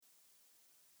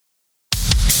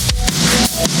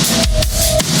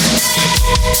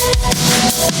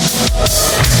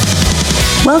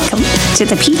Welcome to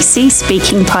the PC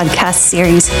Speaking podcast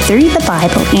series Through the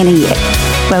Bible in a Year,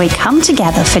 where we come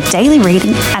together for daily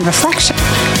reading and reflection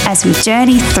as we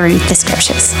journey through the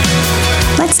scriptures.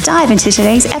 Let's dive into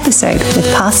today's episode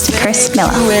with Pastor Chris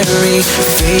Miller.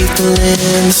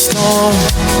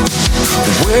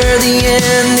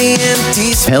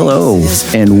 Hello,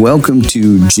 and welcome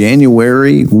to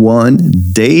January 1,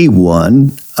 Day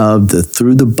 1 of the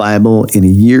Through the Bible in a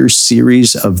Year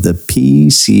series of the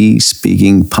PC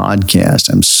Speaking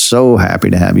podcast. I'm so happy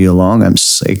to have you along. I'm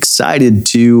so excited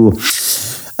to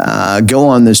go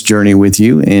on this journey with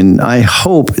you, and I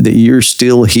hope that you're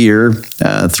still here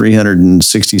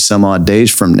 360 some odd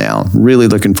days from now. Really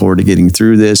looking forward to getting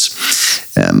through this.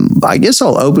 I guess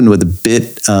I'll open with a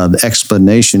bit of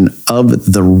explanation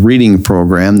of the reading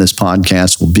program. This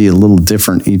podcast will be a little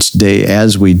different each day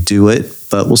as we do it,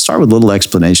 but we'll start with a little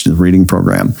explanation of the reading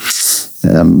program.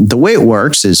 The way it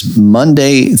works is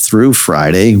Monday through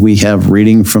Friday, we have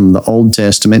reading from the Old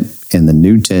Testament and the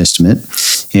New Testament.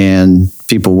 And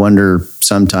people wonder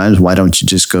sometimes, why don't you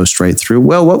just go straight through?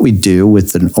 Well, what we do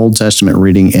with an Old Testament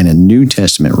reading and a New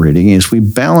Testament reading is we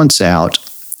balance out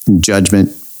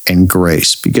judgment and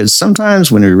grace. Because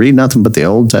sometimes when we read nothing but the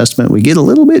Old Testament, we get a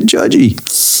little bit judgy.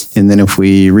 And then if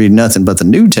we read nothing but the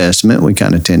New Testament, we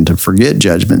kind of tend to forget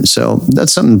judgment. So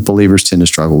that's something believers tend to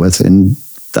struggle with. And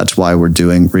that's why we're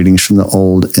doing readings from the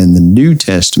Old and the New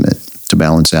Testament to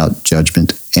balance out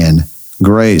judgment and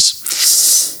grace.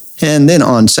 And then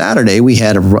on Saturday, we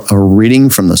had a reading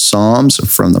from the Psalms,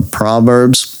 from the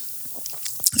Proverbs.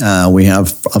 We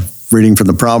have a reading from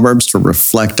the Proverbs to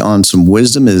reflect on some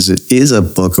wisdom, as it is a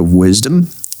book of wisdom.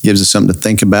 Gives us something to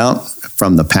think about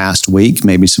from the past week,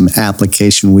 maybe some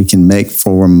application we can make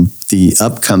from the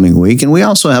upcoming week. And we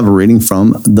also have a reading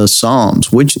from the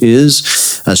Psalms, which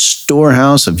is a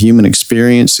storehouse of human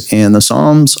experience. And the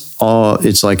Psalms,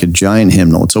 it's like a giant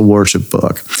hymnal. It's a worship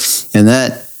book. And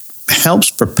that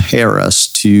helps prepare us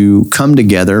to come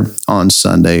together on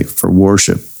Sunday for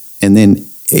worship. And then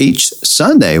each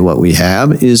Sunday, what we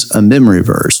have is a memory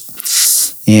verse.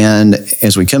 And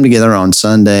as we come together on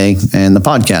Sunday, and the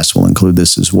podcast will include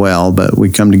this as well, but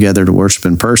we come together to worship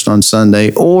in person on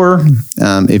Sunday, or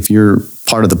if you're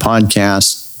part of the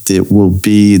podcast,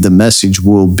 the message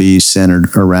will be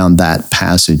centered around that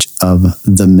passage of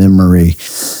the memory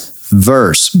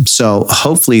verse. So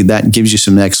hopefully that gives you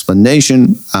some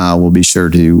explanation. We'll be sure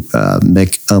to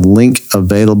make a link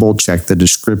available. Check the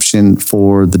description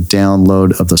for the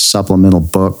download of the supplemental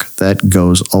book that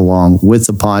goes along with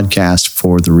the podcast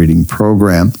for the reading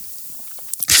program.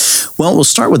 Well, we'll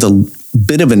start with a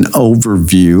bit of an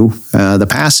overview. The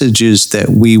passages that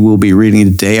we will be reading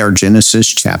today are Genesis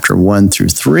chapter 1 through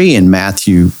 3 and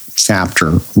Matthew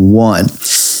chapter 1.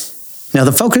 Now,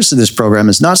 the focus of this program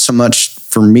is not so much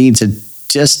for me to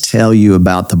just tell you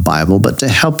about the Bible, but to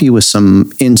help you with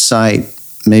some insight,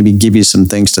 maybe give you some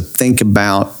things to think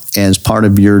about as part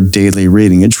of your daily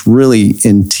reading. It's really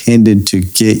intended to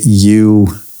get you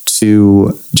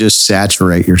to just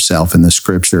saturate yourself in the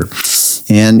scripture.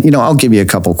 And, I'll give you a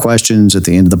couple questions at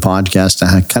the end of the podcast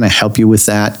to kind of help you with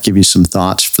that, give you some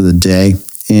thoughts for the day.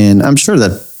 And I'm sure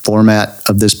that format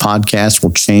of this podcast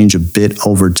will change a bit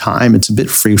over time. It's a bit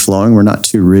free-flowing. We're not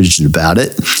too rigid about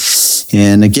it.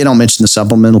 And again, I'll mention the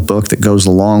supplemental book that goes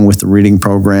along with the reading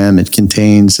program. It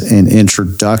contains an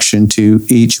introduction to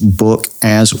each book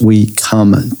as we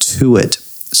come to it.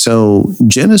 So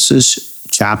Genesis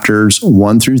chapters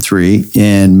 1 through 3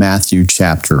 and Matthew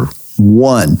chapter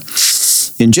 1.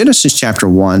 In Genesis chapter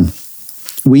 1,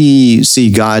 we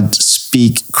see God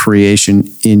speak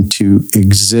creation into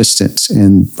existence.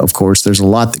 And of course, there's a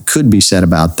lot that could be said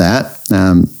about that.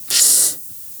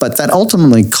 But that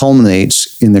ultimately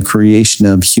culminates in the creation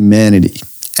of humanity.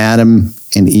 Adam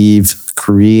and Eve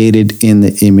created in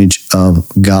the image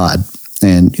of God.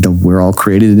 And, we're all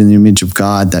created in the image of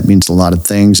God. That means a lot of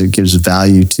things. It gives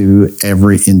value to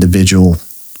every individual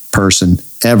person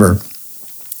ever.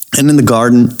 And in the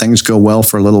garden, things go well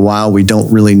for a little while. We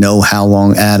don't really know how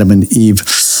long Adam and Eve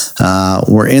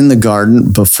were in the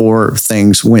garden before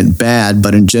things went bad.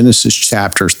 But in Genesis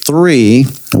chapter 3,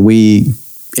 we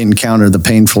encounter the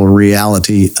painful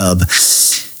reality of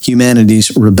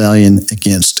humanity's rebellion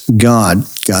against God.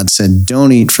 God said,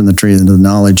 don't eat from the tree of the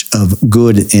knowledge of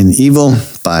good and evil,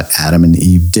 but Adam and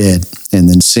Eve did. And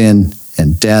then sin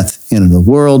and death enter the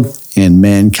world, and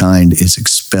mankind is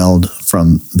expelled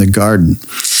from the garden.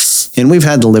 And we've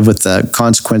had to live with the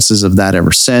consequences of that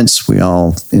ever since. We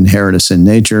all inherit a sin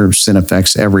nature. Sin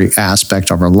affects every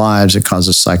aspect of our lives. It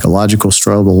causes psychological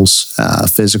struggles,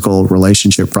 physical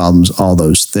relationship problems, all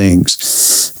those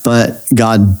things. But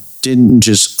God didn't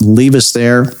just leave us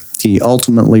there. He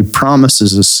ultimately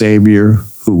promises a Savior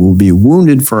who will be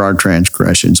wounded for our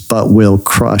transgressions, but will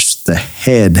crush the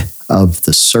head of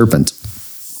the serpent.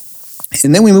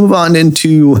 And then we move on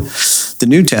into the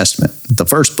New Testament, the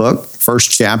first book,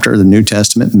 first chapter of the New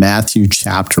Testament, Matthew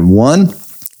chapter 1,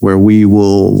 where we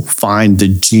will find the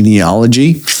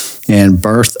genealogy and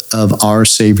birth of our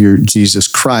Savior Jesus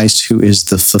Christ, who is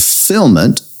the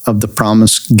fulfillment of the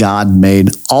promise God made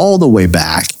all the way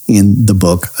back in the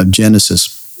book of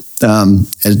Genesis.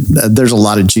 There's a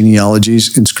lot of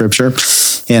genealogies in Scripture,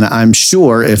 and I'm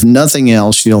sure, if nothing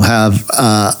else, you'll have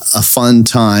a fun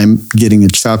time getting a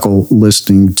chuckle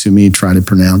listening to me try to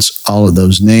pronounce all of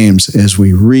those names as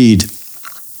we read.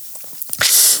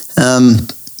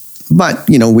 But,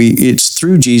 it's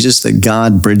through Jesus that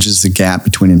God bridges the gap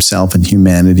between himself and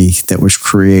humanity that was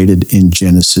created in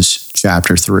Genesis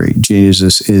chapter 3.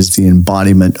 Jesus is the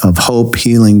embodiment of hope,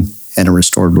 healing, and a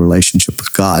restored relationship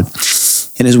with God.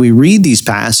 And as we read these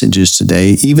passages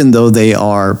today, even though they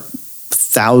are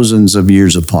thousands of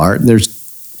years apart, there's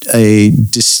a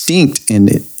distinct and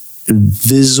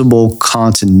visible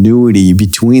continuity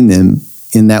between them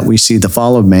in that we see the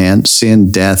fall of man,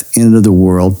 sin, death into the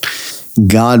world.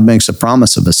 God makes a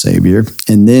promise of a Savior.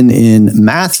 And then in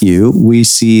Matthew, we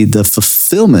see the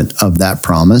fulfillment of that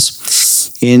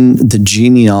promise in the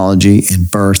genealogy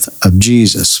and birth of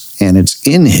Jesus. And it's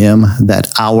in him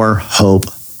that our hope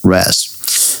rests.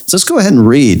 So let's go ahead and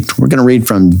read. We're going to read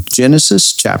from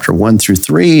Genesis chapter 1 through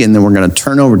 3, and then we're going to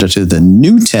turn over to the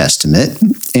New Testament,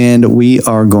 and we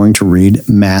are going to read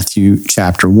Matthew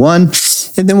chapter 1,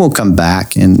 and then we'll come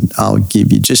back and I'll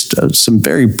give you just some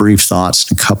very brief thoughts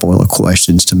and a couple of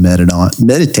questions to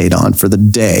meditate on for the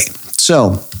day.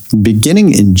 So,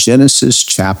 beginning in Genesis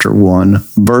chapter 1,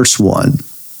 verse 1,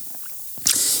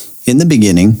 in the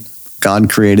beginning, God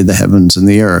created the heavens and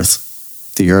the earth.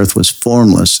 The earth was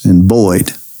formless and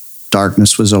void.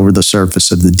 Darkness was over the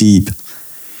surface of the deep,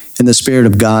 and the Spirit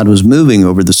of God was moving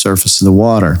over the surface of the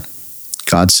water.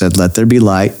 God said, "Let there be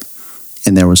light,"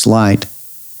 and there was light.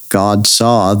 God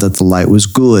saw that the light was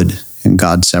good, and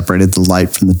God separated the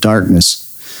light from the darkness.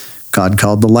 God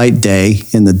called the light day,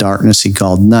 and the darkness he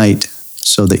called night.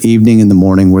 So the evening and the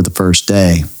morning were the first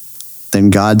day. Then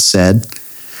God said,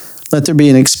 "Let there be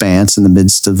an expanse in the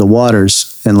midst of the waters,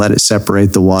 and let it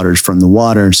separate the waters from the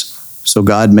waters." So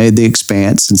God made the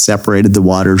expanse and separated the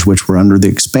waters which were under the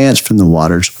expanse from the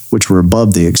waters which were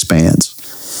above the expanse.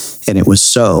 And it was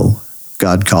so.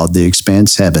 God called the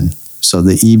expanse heaven. So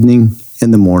the evening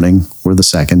and the morning were the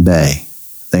second day.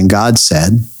 Then God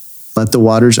said, "Let the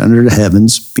waters under the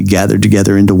heavens be gathered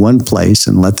together into one place,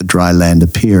 and let the dry land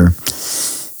appear."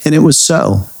 And it was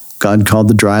so. God called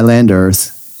the dry land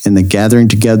earth, and the gathering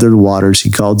together of the waters he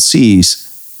called seas.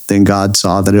 Then God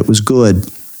saw that it was good.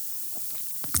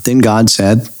 Then God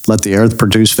said, "Let the earth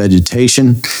produce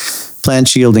vegetation,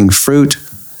 plants yielding fruit,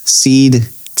 seed,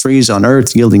 trees on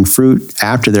earth yielding fruit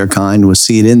after their kind with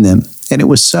seed in them." And it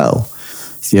was so.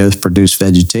 The earth produced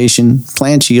vegetation,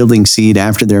 plants yielding seed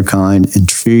after their kind, and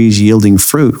trees yielding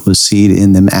fruit with seed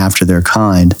in them after their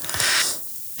kind.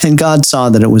 And God saw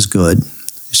that it was good.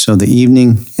 So the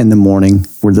evening and the morning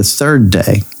were the third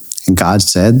day. And God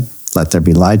said, "Let there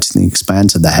be lights in the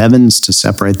expanse of the heavens to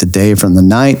separate the day from the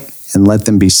night, and let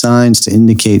them be signs to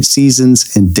indicate seasons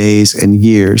and days and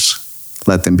years.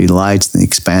 Let them be lights in the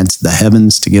expanse of the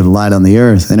heavens to give light on the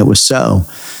earth." And it was so.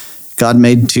 God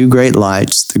made two great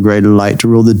lights, the greater light to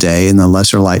rule the day and the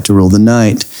lesser light to rule the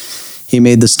night. He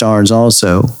made the stars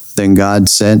also. Then God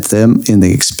set them in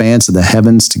the expanse of the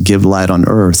heavens to give light on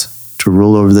earth, to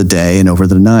rule over the day and over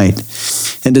the night,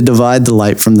 and to divide the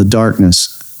light from the darkness.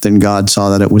 Then God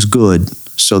saw that it was good.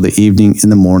 So the evening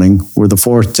and the morning were the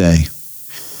fourth day.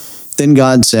 Then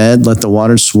God said, "Let the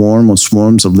waters swarm with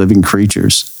swarms of living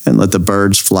creatures, and let the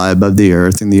birds fly above the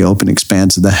earth in the open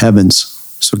expanse of the heavens."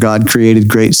 So God created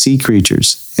great sea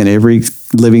creatures, and every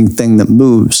living thing that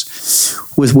moves,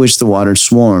 with which the waters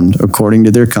swarmed, according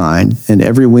to their kind, and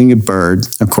every winged bird,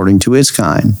 according to his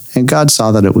kind. And God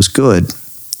saw that it was good.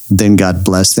 Then God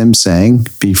blessed them, saying,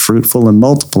 "Be fruitful and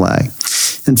multiply,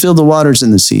 and fill the waters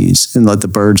in the seas, and let the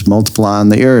birds multiply on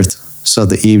the earth." So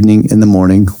the evening and the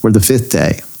morning were the fifth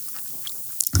day.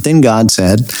 Then God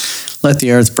said, "Let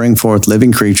the earth bring forth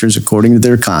living creatures according to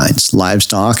their kinds,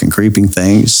 livestock and creeping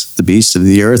things, the beasts of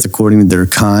the earth according to their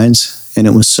kinds." And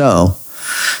it was so.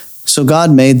 So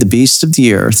God made the beasts of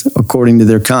the earth according to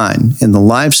their kind, and the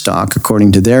livestock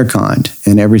according to their kind,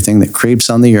 and everything that creeps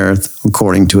on the earth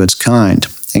according to its kind.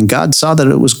 And God saw that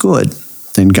it was good.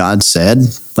 Then God said,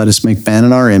 "Let us make man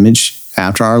in our image,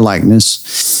 after our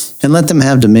likeness, and let them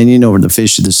have dominion over the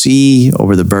fish of the sea,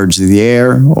 over the birds of the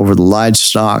air, over the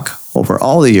livestock, over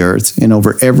all the earth and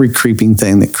over every creeping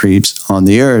thing that creeps on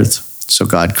the earth. So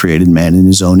God created man in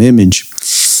his own image.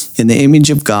 In the image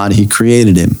of God, he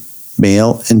created him.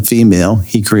 Male and female,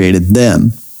 he created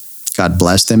them. God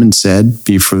blessed them and said,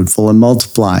 "Be fruitful and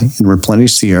multiply, and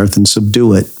replenish the earth and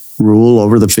subdue it. Rule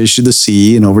over the fish of the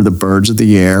sea and over the birds of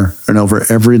the air and over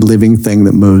every living thing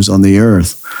that moves on the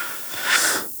earth."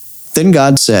 Then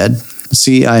God said,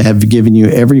 "See, I have given you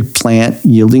every plant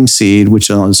yielding seed which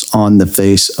is on the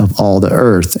face of all the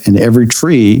earth, and every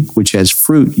tree which has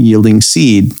fruit yielding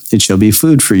seed. It shall be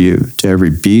food for you, to every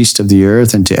beast of the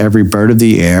earth, and to every bird of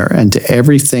the air, and to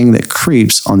everything that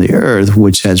creeps on the earth,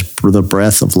 which has the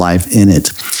breath of life in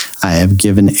it. I have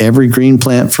given every green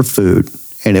plant for food."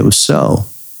 And it was so.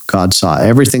 God saw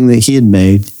everything that he had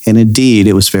made, and indeed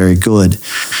it was very good.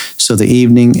 So the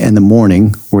evening and the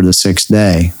morning were the sixth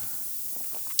day.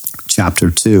 Chapter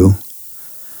 2.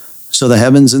 So the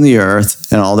heavens and the earth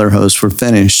and all their hosts were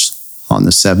finished. On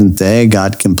the seventh day,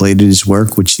 God completed his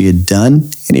work which he had done,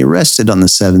 and he rested on the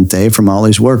seventh day from all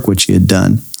his work which he had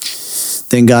done.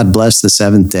 Then God blessed the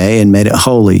seventh day and made it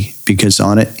holy, because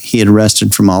on it he had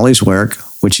rested from all his work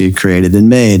which he had created and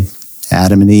made,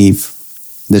 Adam and Eve.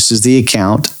 This is the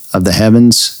account of the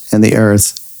heavens and the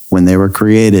earth when they were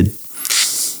created.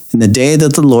 In the day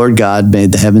that the Lord God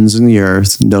made the heavens and the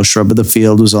earth, no shrub of the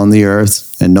field was on the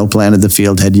earth, and no plant of the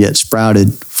field had yet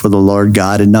sprouted, for the Lord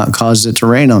God had not caused it to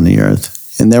rain on the earth,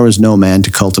 and there was no man to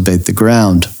cultivate the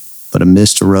ground. But a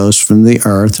mist arose from the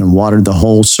earth and watered the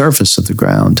whole surface of the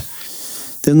ground.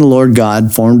 Then the Lord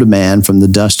God formed a man from the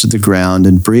dust of the ground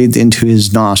and breathed into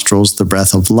his nostrils the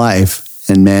breath of life,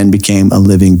 and man became a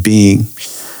living being.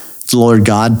 The Lord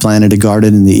God planted a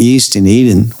garden in the east in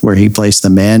Eden, where he placed the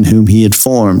man whom he had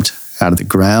formed. Out of the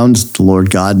ground, the Lord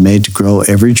God made to grow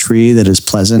every tree that is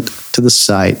pleasant to the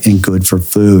sight and good for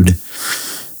food.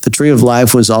 The tree of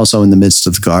life was also in the midst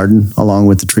of the garden, along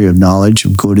with the tree of knowledge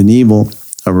of good and evil.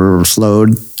 A river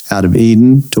flowed out of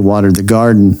Eden to water the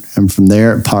garden, and from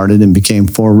there it parted and became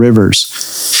 4 rivers.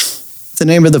 The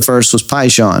name of the first was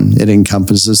Pishon. It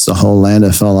encompasses the whole land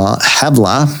of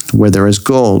Havilah, where there is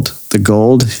gold. The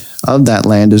gold of that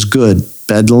land is good.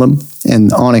 Bdellium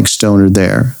and onyx stone are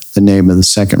there. The name of the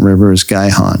second river is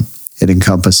Gihon. It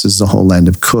encompasses the whole land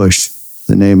of Cush.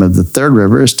 The name of the third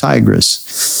river is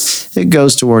Tigris. It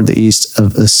goes toward the east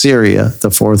of Assyria.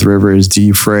 The fourth river is the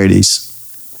Euphrates.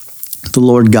 The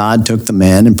Lord God took the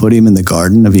man and put him in the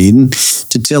garden of Eden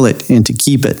to till it and to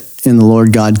keep it. And the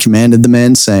Lord God commanded the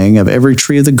man, saying, "Of every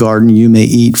tree of the garden you may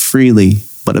eat freely,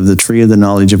 but of the tree of the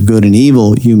knowledge of good and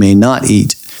evil you may not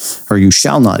eat, or you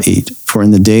shall not eat, for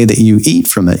in the day that you eat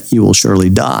from it you will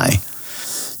surely die."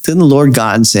 Then the Lord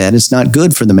God said, "It's not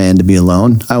good for the man to be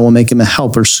alone. I will make him a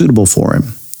helper suitable for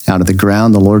him." Out of the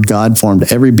ground the Lord God formed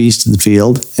every beast of the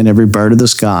field and every bird of the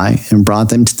sky, and brought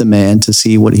them to the man to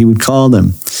see what he would call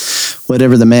them.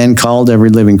 Whatever the man called every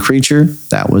living creature,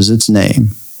 that was its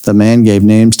name. The man gave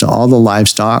names to all the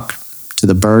livestock, to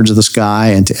the birds of the sky,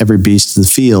 and to every beast of the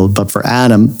field. But for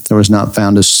Adam there was not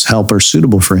found a helper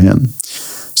suitable for him.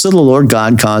 So the Lord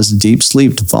God caused a deep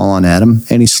sleep to fall on Adam,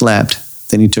 and he slept.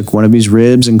 Then he took one of his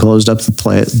ribs and closed up the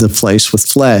place with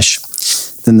flesh.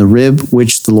 Then the rib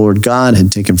which the Lord God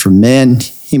had taken from man,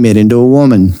 he made into a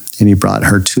woman, and he brought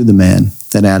her to the man.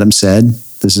 Then Adam said,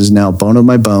 "This is now bone of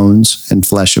my bones and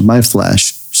flesh of my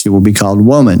flesh. She will be called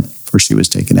woman, for she was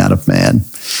taken out of man.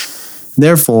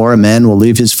 Therefore a man will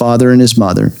leave his father and his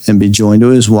mother and be joined to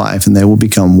his wife, and they will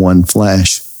become one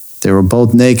flesh. They were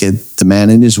both naked, the man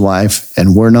and his wife,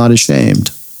 and were not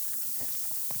ashamed."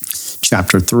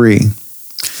 Chapter 3.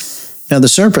 Now the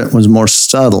serpent was more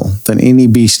subtle than any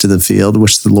beast of the field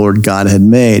which the Lord God had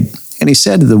made. And he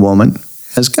said to the woman,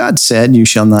 "Has God said, you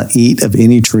shall not eat of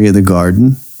any tree of the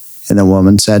garden?" And the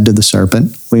woman said to the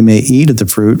serpent, "We may eat of the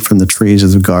fruit from the trees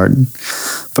of the garden.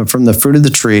 But from the fruit of the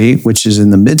tree which is in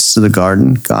the midst of the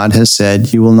garden, God has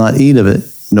said, you will not eat of it,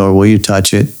 nor will you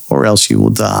touch it, or else you will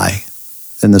die."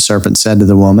 Then the serpent said to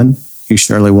the woman, "You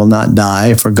surely will not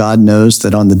die, for God knows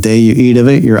that on the day you eat of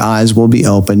it, your eyes will be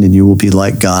opened, and you will be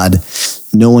like God,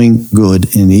 knowing good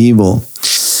and evil."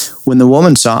 When the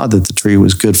woman saw that the tree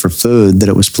was good for food, that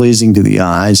it was pleasing to the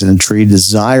eyes, and a tree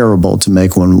desirable to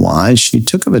make one wise, she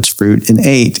took of its fruit and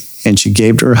ate, and she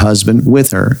gave to her husband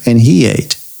with her, and he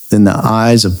ate. Then the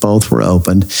eyes of both were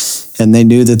opened, and they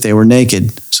knew that they were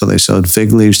naked. So they sewed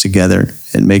fig leaves together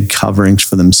and made coverings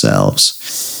for themselves.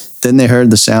 Then they heard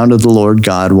the sound of the Lord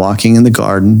God walking in the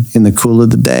garden in the cool of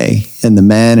the day, and the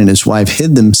man and his wife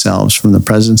hid themselves from the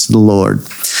presence of the Lord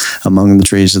among the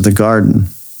trees of the garden.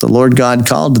 The Lord God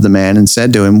called to the man and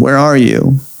said to him, "Where are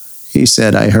you?" He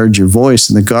said, "I heard your voice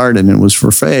in the garden and was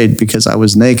afraid because I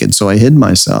was naked, so I hid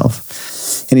myself."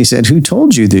 And he said, "Who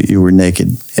told you that you were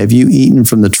naked? Have you eaten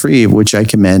from the tree of which I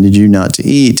commanded you not to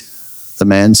eat?" The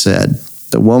man said,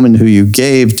 "The woman who you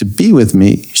gave to be with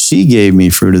me, she gave me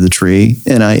fruit of the tree,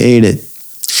 and I ate it."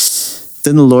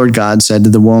 Then the Lord God said to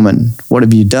the woman, "What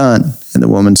have you done?" And the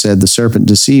woman said, "The serpent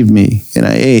deceived me, and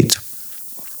I ate."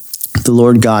 The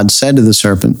Lord God said to the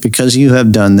serpent, "Because you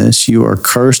have done this, you are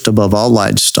cursed above all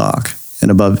livestock,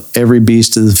 and above every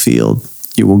beast of the field.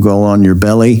 You will go on your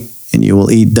belly, and you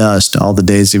will eat dust all the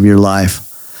days of your life.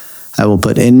 I will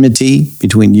put enmity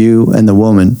between you and the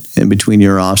woman, and between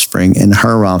your offspring and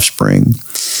her offspring.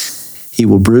 He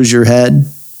will bruise your head,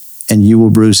 and you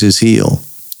will bruise his heel."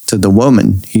 To the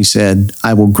woman, he said,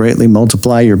 "I will greatly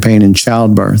multiply your pain in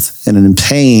childbirth, and in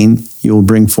pain you will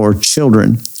bring forth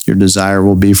children. Your desire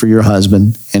will be for your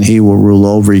husband, and he will rule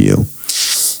over you."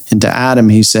 And to Adam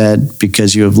he said,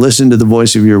 "Because you have listened to the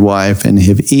voice of your wife, and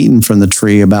have eaten from the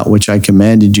tree about which I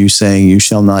commanded you, saying, 'You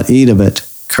shall not eat of it,'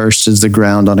 cursed is the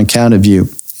ground on account of you.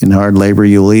 In hard labor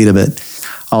you will eat of it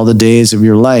all the days of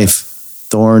your life.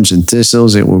 Thorns and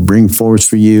thistles it will bring forth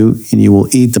for you, and you will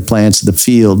eat the plants of the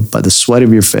field. By the sweat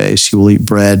of your face you will eat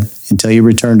bread until you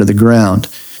return to the ground,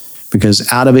 because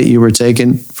out of it you were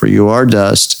taken, for you are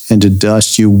dust, and to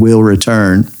dust you will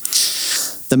return."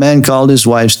 The man called his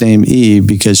wife's name Eve,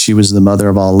 because she was the mother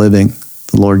of all living.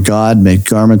 The Lord God made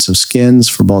garments of skins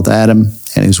for both Adam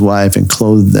and his wife, and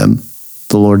clothed them.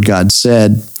 The Lord God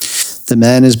said, "The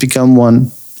man has become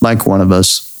one like one of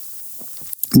us,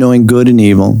 knowing good and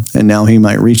evil, and now he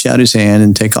might reach out his hand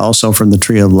and take also from the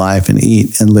tree of life and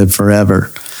eat and live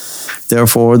forever."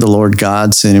 Therefore the Lord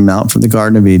God sent him out from the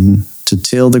Garden of Eden to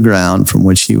till the ground from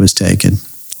which he was taken.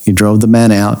 He drove the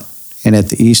man out, and at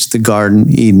the east of the Garden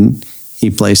Eden he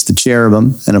placed the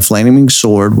cherubim and a flaming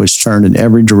sword which turned in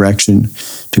every direction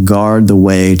to guard the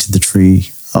way to the tree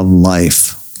of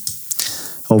life.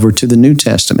 Over to the New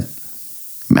Testament,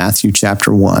 Matthew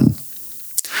chapter 1.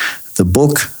 The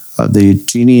book of the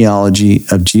genealogy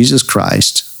of Jesus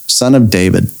Christ, son of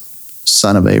David,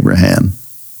 son of Abraham.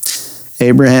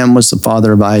 Abraham was the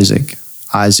father of Isaac,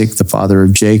 Isaac the father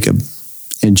of Jacob,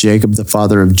 and Jacob the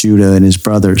father of Judah and his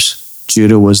brothers.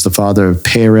 Judah was the father of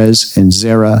Perez and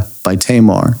Zerah by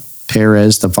Tamar,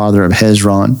 Perez the father of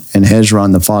Hezron, and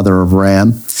Hezron the father of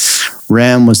Ram.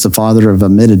 Ram was the father of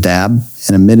Amminadab,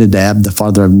 and Amminadab the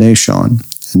father of Nahshon,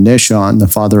 and Nahshon the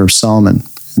father of Salmon,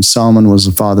 and Salmon was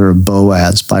the father of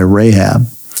Boaz by Rahab.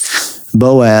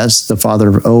 Boaz the father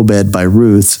of Obed by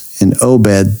Ruth, and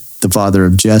Obed the father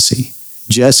of Jesse.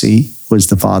 Jesse was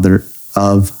the father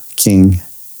of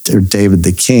David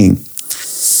the king.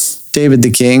 David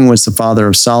the king was the father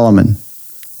of Solomon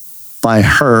by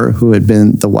her who had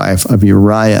been the wife of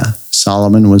Uriah.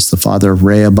 Solomon was the father of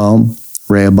Rehoboam,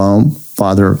 Rehoboam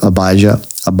father of Abijah,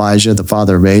 Abijah the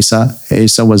father of Asa,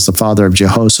 Asa was the father of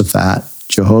Jehoshaphat,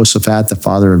 Jehoshaphat the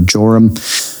father of Joram,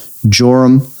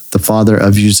 Joram the father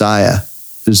of Uzziah,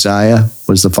 Uzziah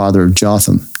was the father of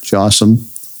Jotham, Jotham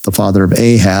the father of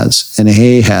Ahaz, and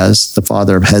Ahaz the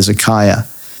father of Hezekiah.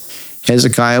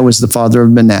 Hezekiah was the father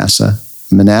of Manasseh,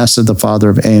 Manasseh the father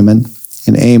of Amon,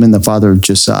 and Amon the father of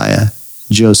Josiah.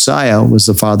 Josiah was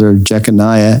the father of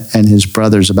Jeconiah and his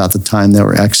brothers about the time they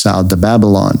were exiled to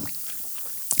Babylon.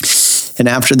 And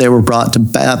after they were brought to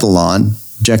Babylon,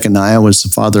 Jeconiah was the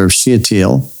father of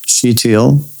Shealtiel,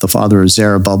 Shealtiel the father of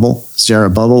Zerubbabel,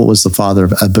 Zerubbabel was the father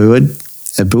of Abiud,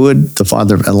 Abiud the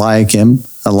father of Eliakim,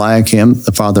 Eliakim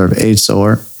the father of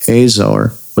Azor,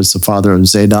 Azor was the father of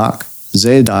Zadok,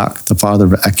 Zadok the father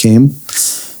of Akim,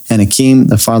 and Akim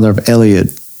the father of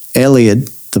Eliud,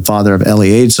 Eliud the father of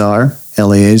Eleazar,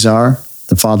 Eleazar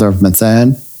the father of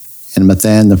Mathan, and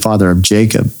Mathan the father of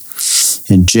Jacob.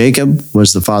 And Jacob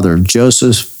was the father of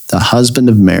Joseph, the husband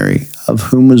of Mary, of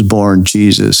whom was born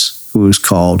Jesus, who is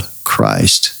called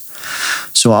Christ.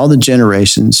 So all the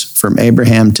generations from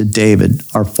Abraham to David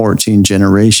are 14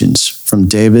 generations. From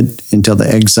David until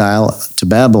the exile to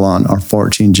Babylon are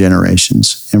 14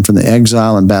 generations. And from the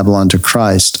exile in Babylon to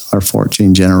Christ are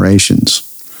 14 generations.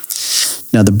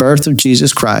 Now the birth of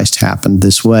Jesus Christ happened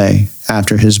this way.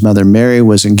 After his mother Mary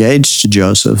was engaged to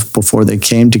Joseph, before they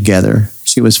came together,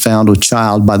 she was found with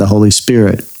child by the Holy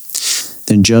Spirit.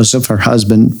 Then Joseph, her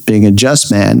husband, being a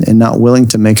just man and not willing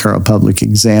to make her a public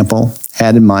example,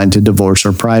 had in mind to divorce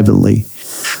her privately.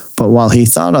 But while he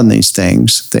thought on these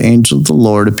things, the angel of the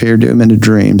Lord appeared to him in a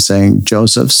dream, saying,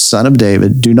 "Joseph, son of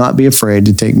David, do not be afraid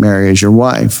to take Mary as your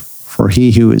wife, for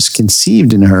he who is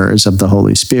conceived in her is of the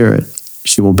Holy Spirit.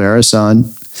 She will bear a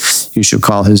son. You shall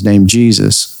call his name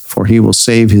Jesus, for he will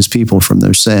save his people from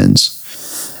their sins."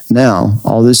 Now,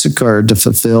 all this occurred to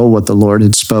fulfill what the Lord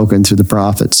had spoken through the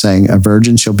prophet, saying, "A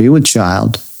virgin shall be with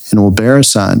child, and will bear a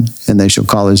son, and they shall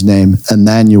call his name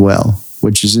Emmanuel,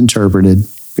 which is interpreted,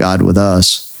 God with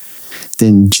us.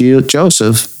 Then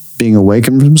Joseph, being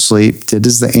awakened from sleep, did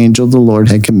as the angel of the Lord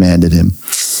had commanded him.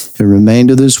 He remained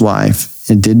with his wife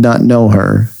and did not know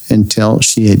her until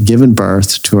she had given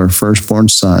birth to her firstborn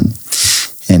son,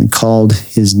 and called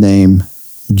his name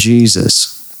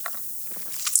Jesus.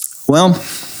 Well,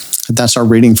 that's our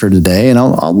reading for today, and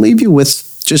I'll leave you with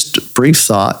just a brief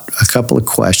thought, a couple of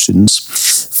questions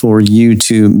for you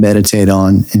to meditate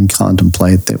on and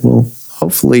contemplate that will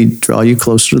hopefully draw you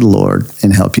closer to the Lord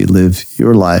and help you live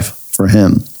your life for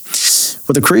Him.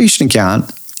 Well, the creation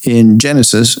account in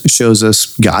Genesis shows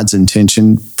us God's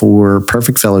intention for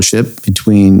perfect fellowship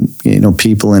between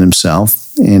people and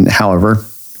Himself. And however,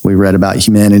 we read about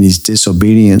humanity's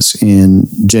disobedience in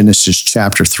Genesis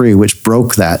chapter 3, which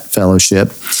broke that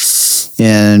fellowship.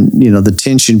 And, the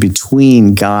tension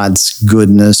between God's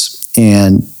goodness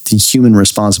and the human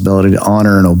responsibility to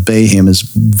honor and obey Him is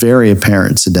very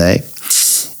apparent today.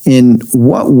 In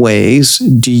what ways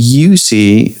do you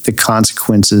see the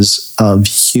consequences of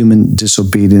human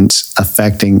disobedience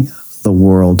affecting the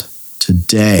world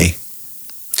today?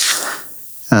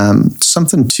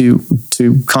 Something to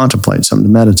contemplate, something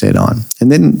to meditate on.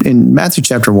 And then in Matthew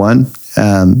chapter 1,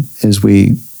 as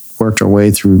we worked our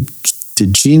way through the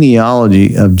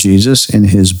genealogy of Jesus and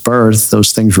His birth,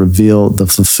 those things reveal the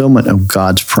fulfillment of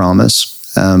God's promises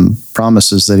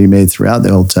that He made throughout the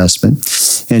Old Testament.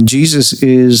 And Jesus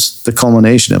is the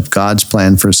culmination of God's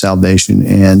plan for salvation,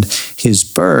 and His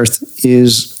birth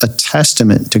is a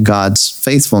testament to God's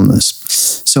faithfulness.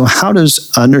 So how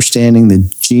does understanding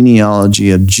the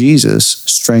genealogy of Jesus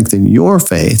strengthen your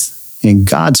faith in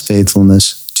God's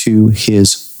faithfulness to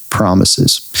His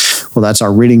promises? Well, that's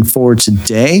our reading for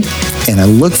today, and I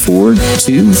look forward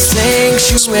to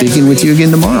speaking with you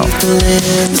again tomorrow.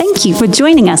 Thank you for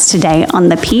joining us today on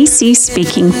the PC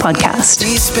Speaking podcast.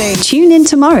 Tune in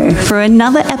tomorrow for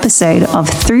another episode of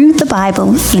Through the Bible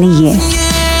in a Year.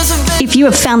 If you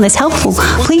have found this helpful,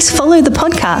 please follow the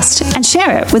podcast and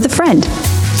share it with a friend.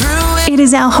 It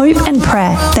is our hope and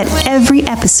prayer that every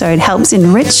episode helps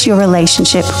enrich your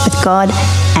relationship with God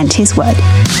and His Word.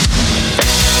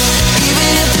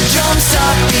 Drums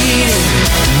stop beating,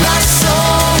 my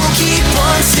soul will keep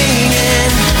on singing.